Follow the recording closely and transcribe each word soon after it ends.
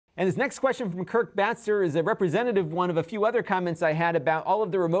And this next question from Kirk Batzer is a representative one of a few other comments I had about all of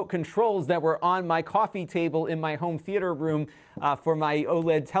the remote controls that were on my coffee table in my home theater room for my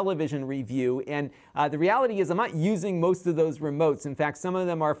OLED television review. And the reality is I'm not using most of those remotes. In fact, some of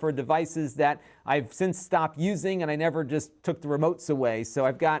them are for devices that I've since stopped using, and I never just took the remotes away. So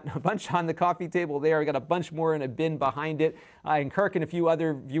I've got a bunch on the coffee table there. I've got a bunch more in a bin behind it. And Kirk and a few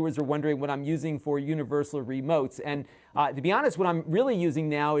other viewers are wondering what I'm using for universal remotes. And to be honest, what I'm really using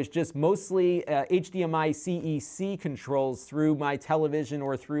now is just mostly HDMI-CEC controls through my television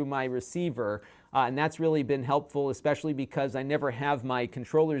or through my receiver. And that's really been helpful, especially because I never have my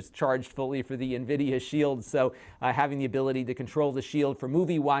controllers charged fully for the NVIDIA Shield. So having the ability to control the Shield for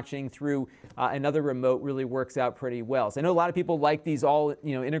movie watching through another remote really works out pretty well. So I know a lot of people like these all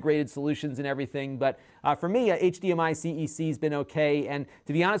integrated solutions and everything, but for me, HDMI-CEC has been okay. And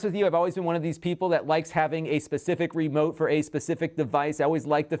to be honest with you, I've always been one of these people that likes having a specific remote for a specific device. I always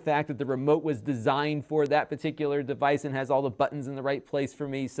liked the fact that the remote was designed for that particular device and has all the buttons in the right place for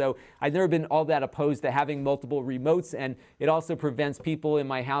me. So I've never been all that opposed to having multiple remotes, and it also prevents people in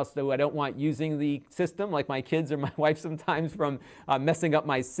my house who I don't want using the system, like my kids or my wife sometimes, from messing up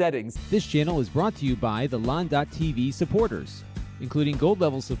my settings. This channel is brought to you by the Lon.TV supporters, including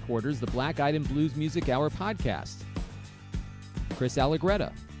gold-level supporters, the Black Eyed and Blues Music Hour podcast, Chris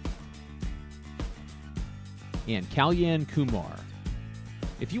Allegretta, and Kalyan Kumar.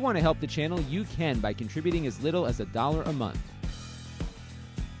 If you want to help the channel, you can by contributing as little as $1 a month.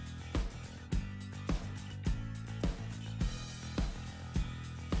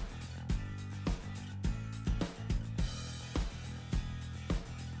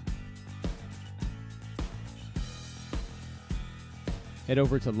 Head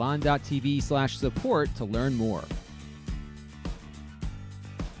over to lon.tv/support to learn more.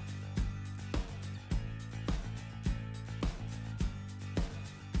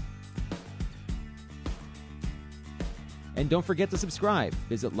 And don't forget to subscribe.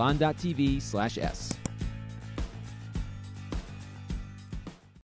 Visit lon.tv/s.